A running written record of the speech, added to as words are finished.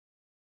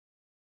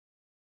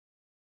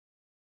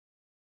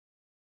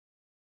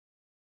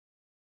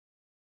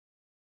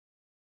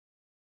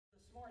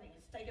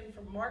Taken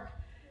from Mark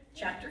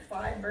chapter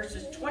 5,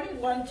 verses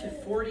 21 to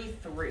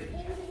 43.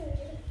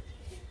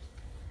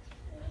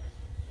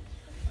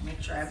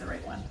 Make sure I have the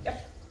right one.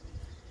 Yep.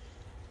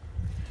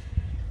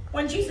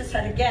 When Jesus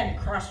had again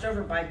crossed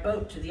over by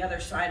boat to the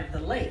other side of the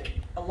lake,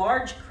 a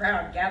large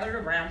crowd gathered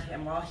around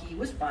him while he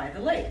was by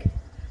the lake.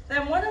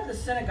 Then one of the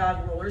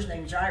synagogue rulers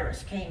named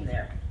Jairus came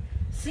there.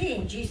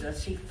 Seeing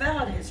Jesus, he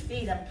fell at his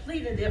feet and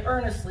pleaded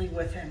earnestly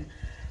with him,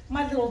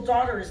 "My little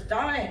daughter is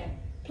dying.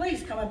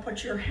 Please come and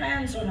put your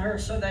hands on her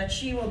so that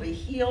she will be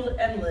healed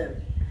and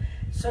live."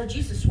 So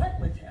Jesus went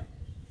with him.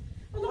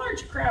 A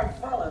large crowd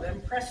followed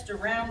and pressed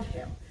around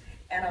him,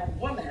 and a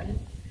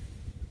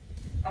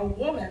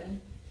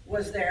woman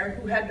was there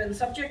who had been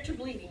subject to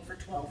bleeding for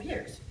 12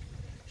 years.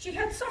 She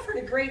had suffered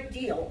a great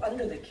deal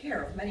under the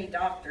care of many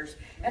doctors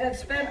and had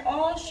spent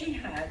all she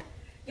had,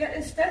 yet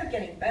instead of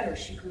getting better,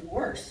 she grew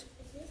worse.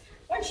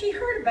 When she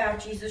heard about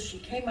Jesus, she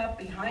came up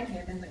behind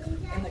him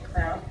in the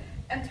crowd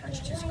and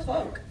touched his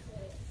cloak,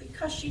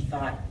 because she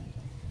thought,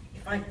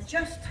 "If I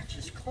just touch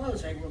his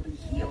clothes, I will be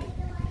healed."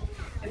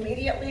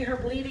 Immediately her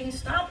bleeding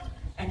stopped,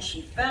 and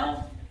she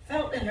felt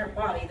in her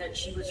body that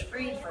she was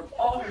freed from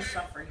all her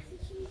suffering.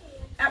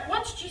 At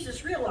once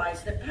Jesus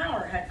realized that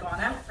power had gone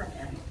out from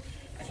him,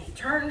 and he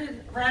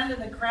turned around in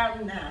the crowd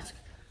and asked,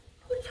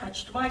 "Who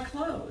touched my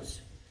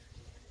clothes?"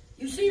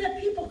 "You see the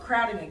people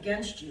crowding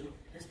against you,"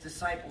 his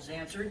disciples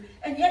answered,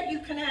 "and yet you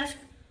can ask,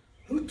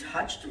 'Who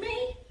touched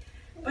me?'"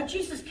 But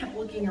Jesus kept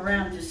looking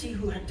around to see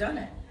who had done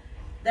it.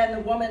 Then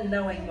the woman,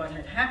 knowing what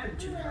had happened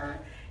to her,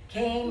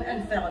 came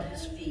and fell at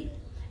his feet,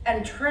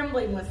 and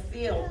trembling with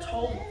fear,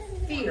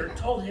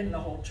 told him the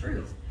whole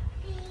truth.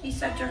 He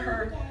said to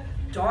her,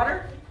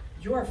 "Daughter,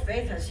 your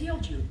faith has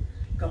healed you.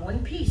 Go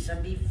in peace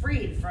and be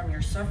freed from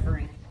your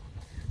suffering."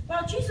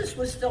 While Jesus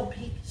was still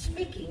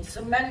speaking,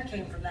 some men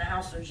came from the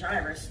house of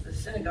Jairus, the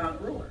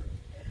synagogue ruler.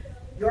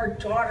 "Your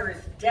daughter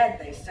is dead,"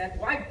 they said.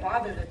 "Why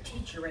bother to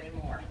teach her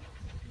anymore?"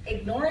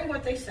 Ignoring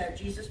what they said,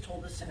 Jesus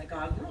told the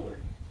synagogue ruler,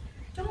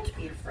 "Don't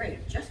be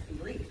afraid, just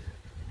believe."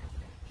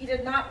 He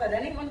did not let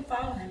anyone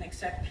follow him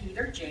except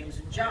Peter, James,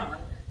 and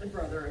John, the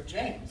brother of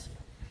James.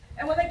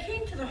 And when they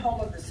came to the home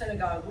of the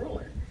synagogue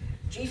ruler,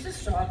 Jesus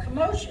saw a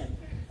commotion,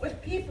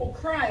 with people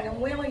crying and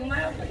wailing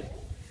loudly.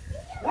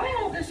 "Why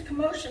all this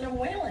commotion and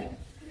wailing?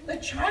 The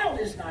child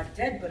is not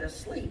dead but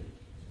asleep."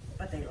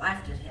 But they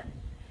laughed at him.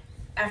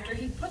 After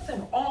he put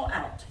them all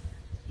out,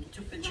 he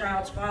took the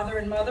child's father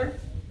and mother,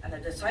 and the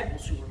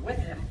disciples who were with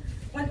him,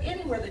 went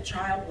in where the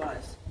child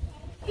was.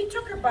 He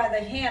took her by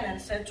the hand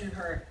and said to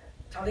her,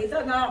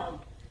 "Talitha naum,"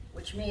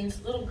 which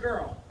means, "Little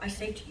girl, I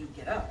say to you,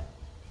 get up."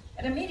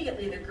 And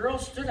immediately the girl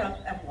stood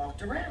up and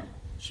walked around.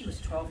 She was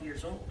 12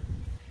 years old.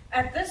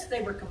 At this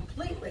they were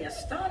completely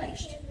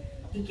astonished.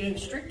 He gave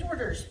strict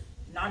orders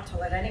not to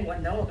let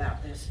anyone know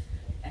about this,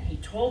 and he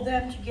told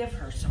them to give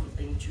her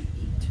something to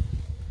eat.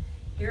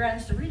 Here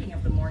ends the reading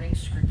of the morning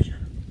scripture.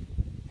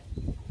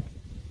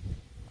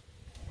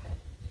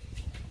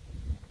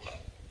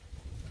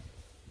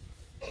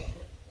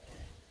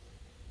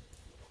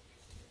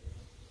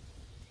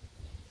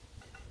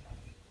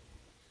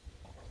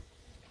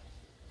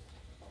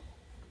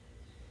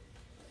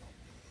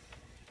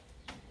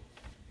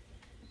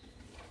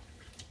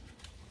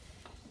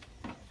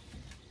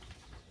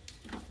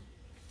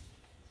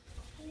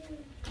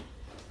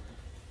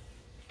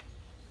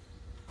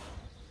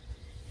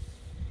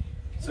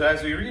 So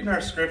as we read in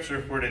our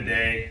scripture for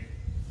today,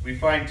 we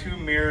find two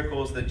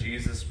miracles that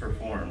Jesus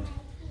performed.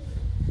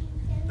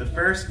 The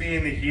first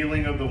being the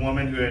healing of the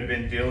woman who had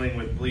been dealing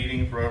with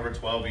bleeding for over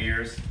 12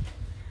 years,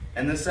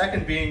 and the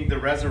second being the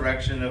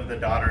resurrection of the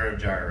daughter of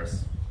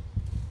Jairus.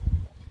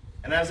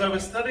 And as I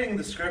was studying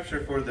the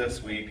scripture for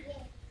this week,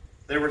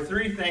 there were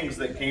three things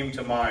that came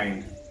to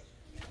mind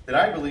that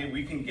I believe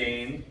we can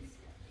gain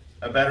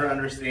a better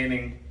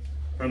understanding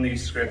from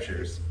these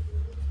scriptures.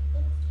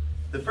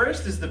 The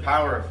first is the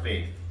power of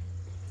faith.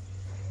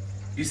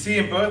 You see,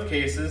 in both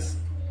cases,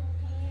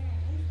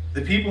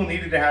 the people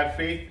needed to have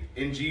faith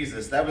in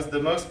Jesus. That was the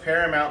most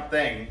paramount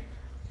thing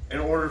in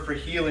order for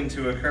healing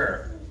to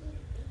occur.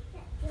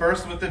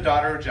 First, with the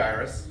daughter of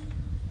Jairus,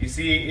 you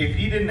see, if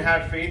he didn't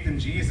have faith in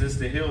Jesus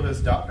to heal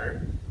his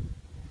daughter,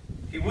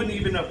 he wouldn't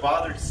even have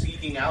bothered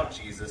seeking out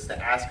Jesus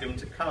to ask him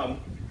to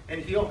come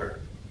and heal her.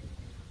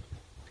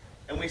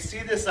 And we see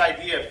this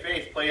idea of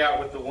faith play out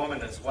with the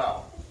woman as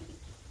well.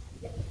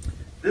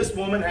 This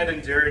woman had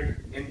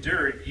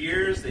endured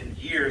years and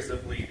years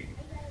of bleeding.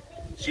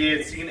 She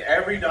had seen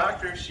every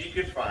doctor she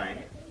could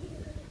find,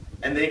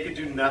 and they could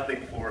do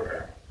nothing for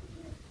her.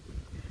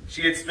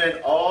 She had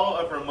spent all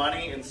of her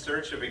money in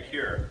search of a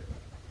cure.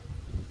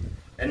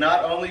 And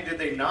not only did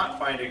they not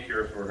find a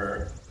cure for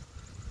her,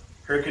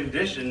 her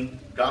condition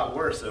got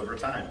worse over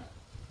time.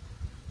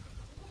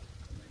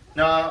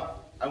 Now,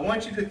 I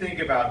want you to think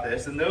about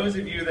this, and those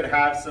of you that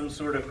have some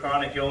sort of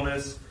chronic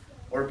illness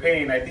or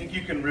pain, I think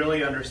you can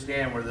really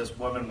understand where this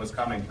woman was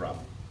coming from.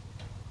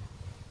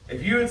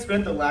 If you had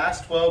spent the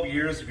last 12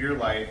 years of your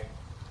life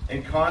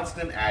in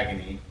constant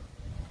agony,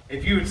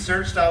 if you had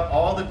searched out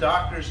all the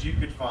doctors you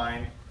could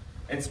find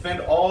and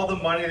spend all the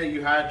money that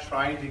you had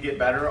trying to get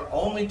better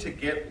only to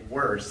get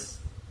worse,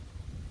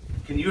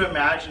 can you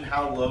imagine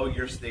how low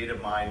your state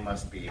of mind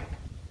must be?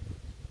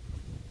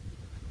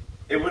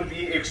 It would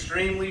be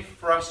extremely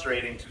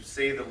frustrating, to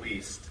say the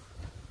least,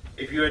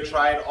 if you had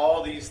tried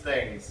all these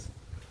things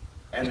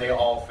and they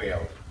all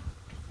failed.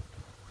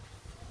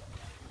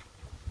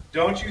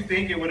 Don't you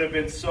think it would have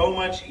been so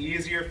much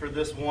easier for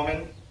this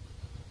woman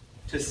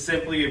to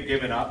simply have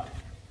given up?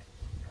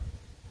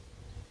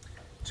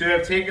 To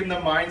have taken the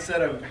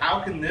mindset of, how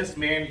can this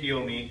man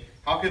heal me?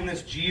 How can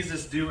this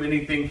Jesus do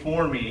anything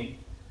for me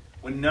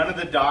when none of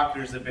the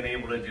doctors have been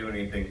able to do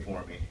anything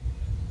for me?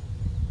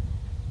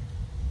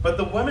 But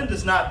the woman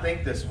does not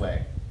think this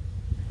way.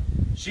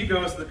 She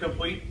goes the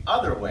complete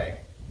other way.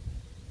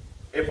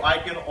 If I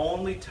can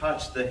only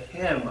touch the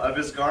hem of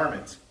his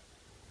garment,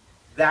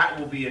 that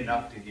will be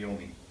enough to heal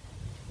me.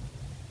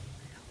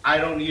 I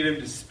don't need him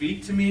to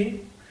speak to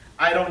me.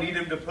 I don't need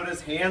him to put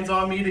his hands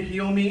on me to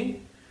heal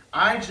me.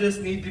 I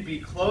just need to be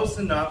close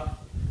enough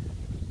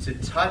to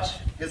touch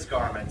his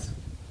garment,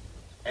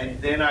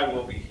 and then I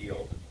will be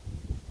healed.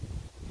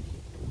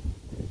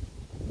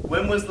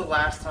 When was the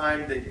last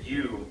time that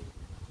you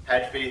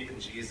had faith in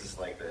Jesus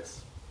like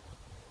this?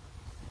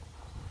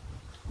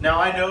 Now,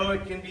 I know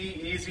it can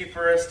be easy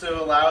for us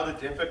to allow the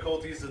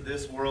difficulties of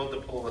this world to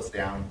pull us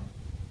down.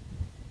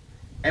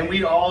 And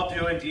we all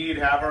do indeed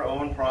have our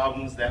own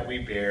problems that we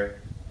bear.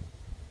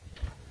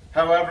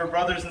 However,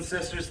 brothers and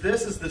sisters,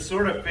 this is the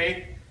sort of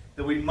faith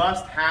that we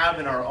must have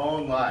in our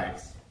own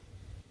lives.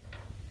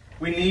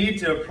 We need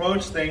to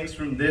approach things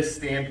from this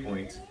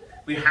standpoint.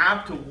 We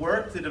have to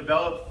work to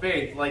develop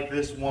faith like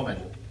this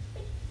woman.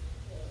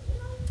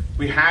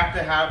 We have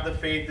to have the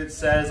faith that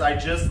says, I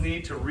just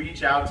need to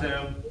reach out to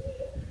him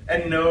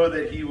and know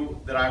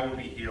that I will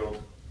be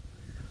healed.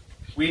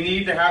 We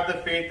need to have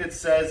the faith that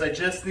says, I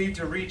just need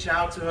to reach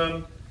out to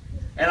him,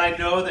 and I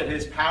know that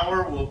his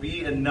power will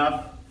be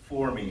enough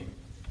for me.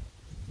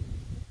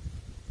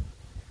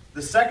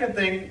 The second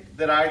thing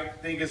that I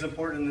think is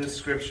important in this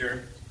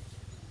scripture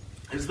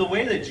is the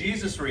way that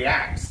Jesus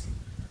reacts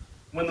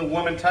when the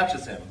woman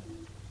touches him.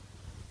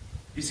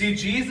 You see,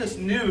 Jesus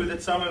knew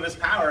that some of his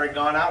power had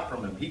gone out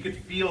from him. He could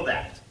feel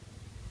that.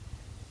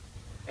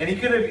 And he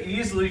could have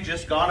easily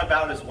just gone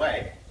about his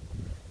way.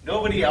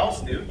 Nobody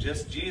else knew,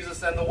 just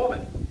Jesus and the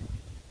woman.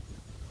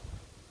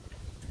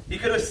 He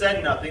could have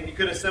said nothing. He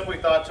could have simply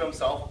thought to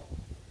himself,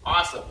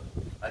 awesome,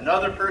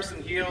 another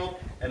person healed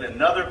and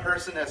another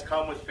person has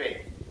come with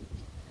faith.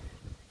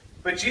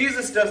 But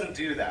Jesus doesn't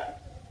do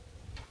that.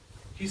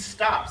 He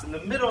stops in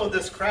the middle of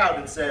this crowd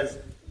and says,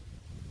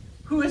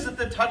 who is it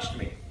that touched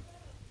me?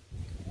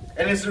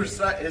 And his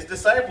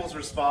disciples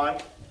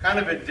respond, kind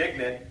of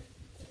indignant,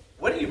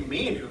 what do you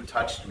mean, who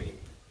touched me?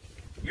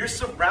 You're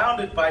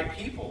surrounded by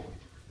people.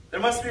 There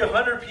must be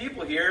 100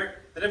 people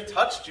here that have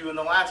touched you in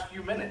the last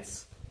few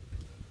minutes.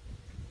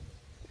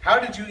 How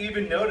did you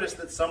even notice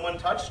that someone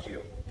touched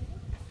you?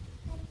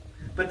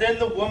 But then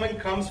the woman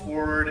comes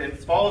forward and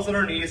falls on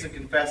her knees and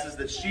confesses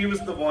that she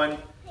was the one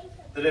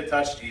that had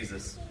touched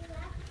Jesus.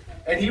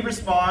 And he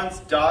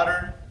responds,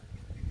 daughter,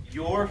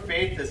 your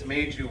faith has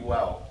made you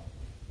well.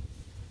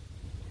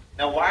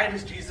 Now, why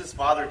does Jesus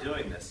bother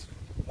doing this?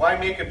 Why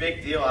make a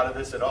big deal out of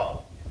this at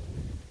all?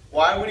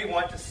 Why would he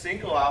want to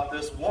single out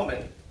this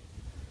woman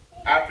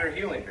after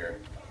healing her?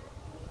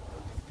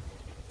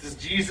 Does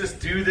Jesus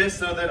do this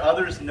so that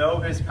others know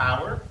his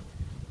power?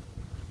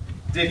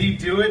 Did he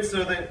do it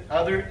so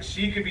that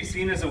she could be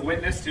seen as a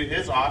witness to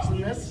his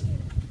awesomeness?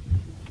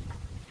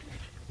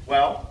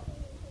 Well,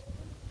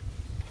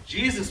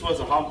 Jesus was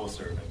a humble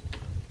servant.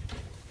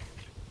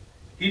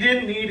 He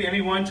didn't need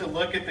anyone to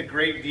look at the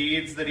great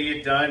deeds that he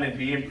had done and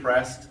be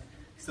impressed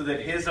so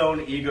that his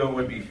own ego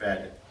would be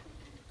fed.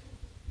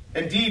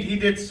 Indeed, he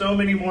did so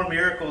many more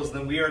miracles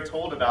than we are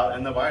told about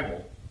in the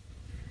Bible.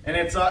 And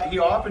he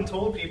often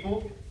told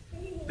people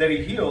that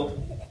he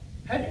healed,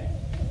 hey,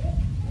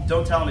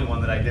 don't tell anyone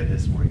that I did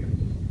this for you.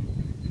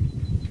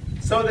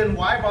 So then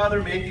why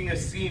bother making a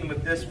scene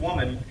with this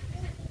woman,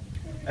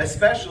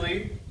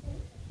 especially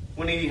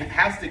when he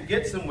has to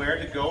get somewhere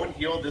to go and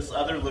heal this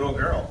other little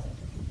girl?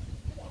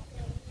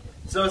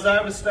 So as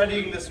I was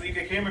studying this week,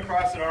 I came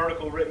across an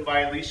article written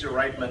by Elisha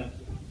Reitman.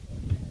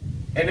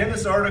 And in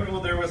this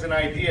article, there was an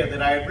idea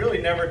that I had really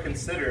never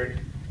considered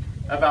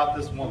about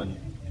this woman.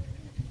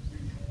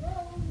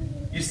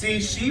 You see,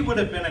 she would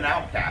have been an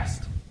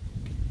outcast.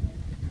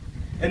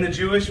 In the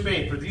Jewish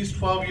faith, for these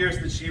 12 years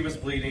that she was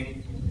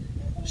bleeding,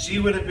 she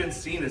would have been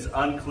seen as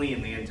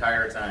unclean the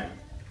entire time.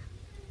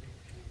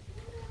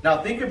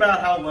 Now think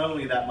about how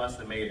lonely that must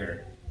have made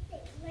her.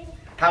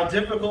 How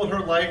difficult her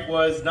life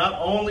was, not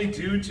only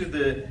due to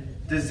the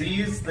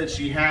disease that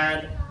she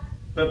had,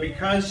 but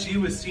because she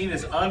was seen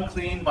as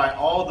unclean by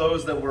all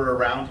those that were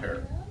around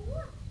her.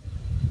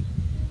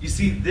 You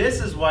see,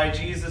 this is why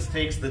Jesus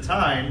takes the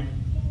time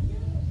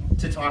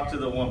to talk to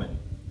the woman.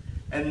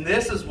 And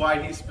this is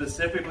why he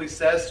specifically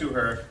says to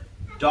her,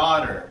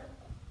 daughter,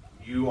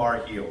 you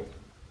are healed.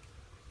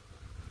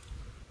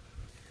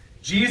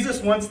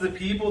 Jesus wants the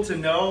people to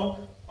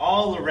know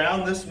all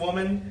around this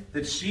woman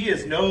that she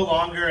is no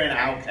longer an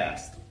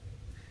outcast.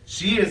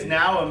 She is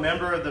now a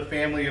member of the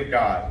family of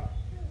God.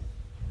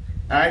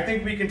 And I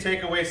think we can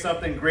take away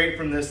something great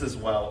from this as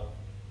well.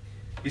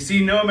 You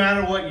see, no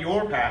matter what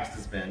your past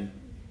has been,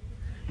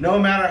 no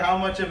matter how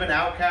much of an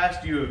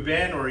outcast you have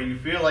been or you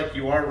feel like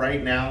you are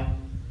right now,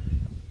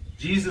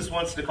 Jesus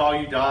wants to call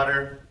you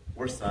daughter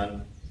or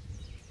son.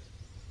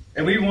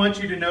 And we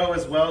want you to know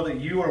as well that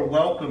you are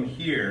welcome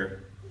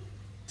here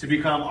to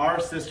become our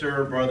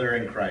sister or brother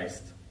in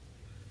Christ.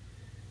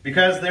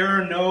 Because there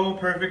are no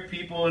perfect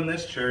people in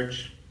this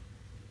church,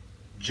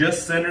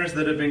 just sinners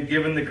that have been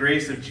given the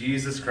grace of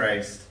Jesus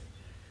Christ.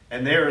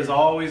 And there is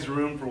always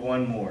room for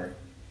one more.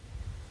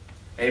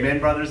 Amen,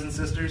 brothers and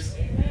sisters?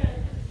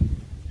 Amen.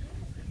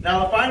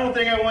 Now, the final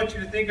thing I want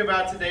you to think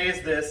about today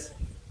is this.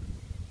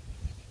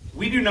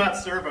 We do not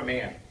serve a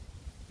man.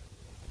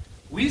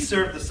 We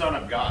serve the Son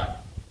of God.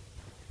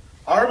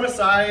 Our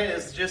Messiah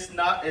is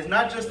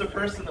not just a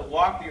person that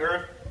walked the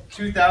earth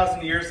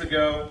 2,000 years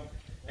ago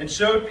and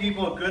showed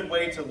people a good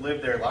way to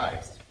live their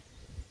lives.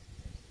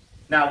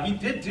 Now, he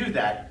did do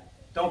that,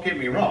 don't get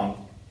me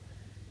wrong.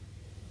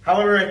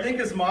 However, I think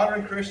as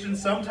modern Christians,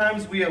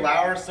 sometimes we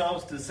allow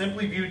ourselves to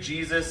simply view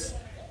Jesus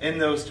in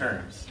those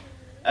terms,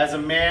 as a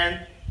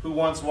man who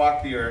once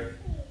walked the earth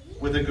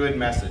with a good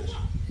message.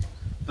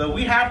 But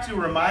we have to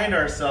remind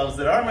ourselves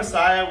that our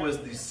Messiah was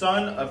the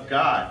Son of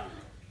God.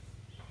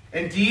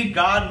 Indeed,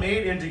 God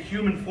made into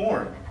human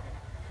form.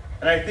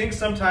 And I think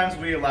sometimes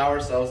we allow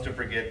ourselves to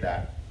forget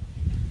that.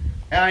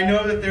 And I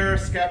know that there are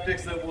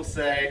skeptics that will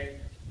say,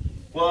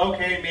 well,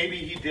 okay, maybe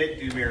he did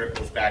do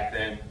miracles back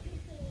then,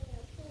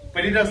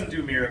 but he doesn't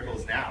do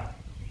miracles now.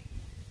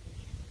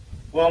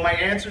 Well, my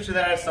answer to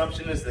that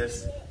assumption is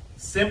this.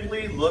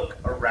 Simply look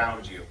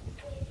around you.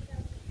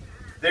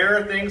 There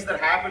are things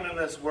that happen in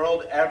this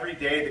world every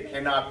day that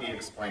cannot be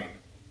explained.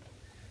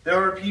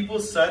 There are people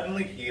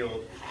suddenly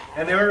healed,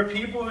 and there are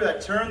people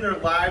that turn their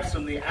lives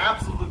from the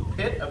absolute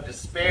pit of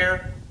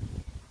despair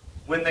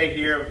when they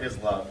hear of his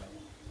love.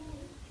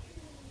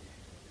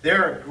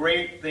 There are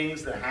great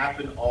things that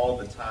happen all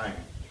the time.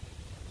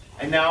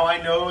 And now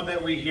I know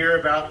that we hear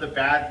about the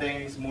bad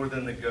things more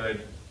than the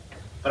good.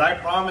 But I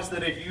promise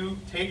that if you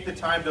take the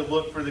time to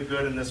look for the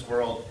good in this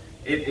world,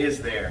 it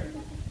is there.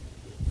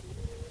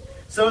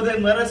 So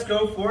then let us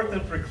go forth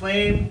and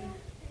proclaim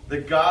the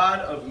God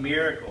of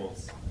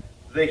miracles,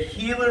 the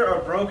healer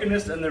of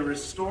brokenness and the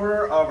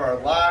restorer of our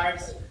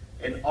lives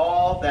in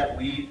all that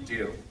we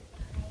do.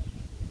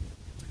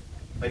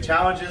 My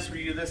challenges for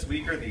you this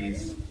week are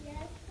these.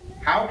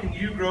 How can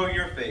you grow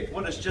your faith?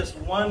 What is just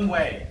one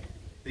way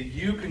that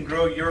you can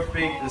grow your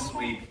faith this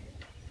week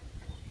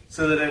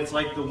so that it's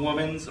like the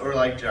woman's or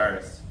like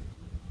Jairus?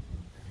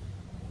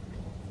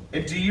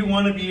 And do you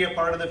want to be a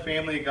part of the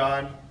family of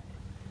God?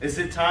 Is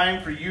it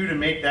time for you to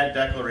make that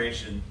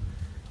declaration?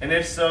 And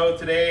if so,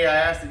 today I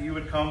ask that you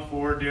would come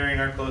forward during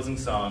our closing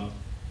song,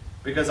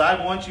 because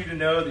I want you to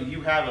know that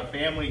you have a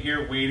family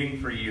here waiting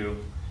for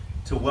you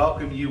to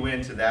welcome you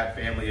into that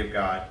family of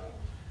God,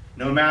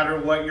 no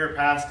matter what your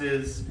past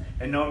is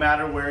and no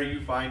matter where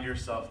you find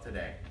yourself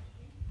today.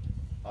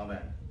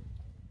 Amen.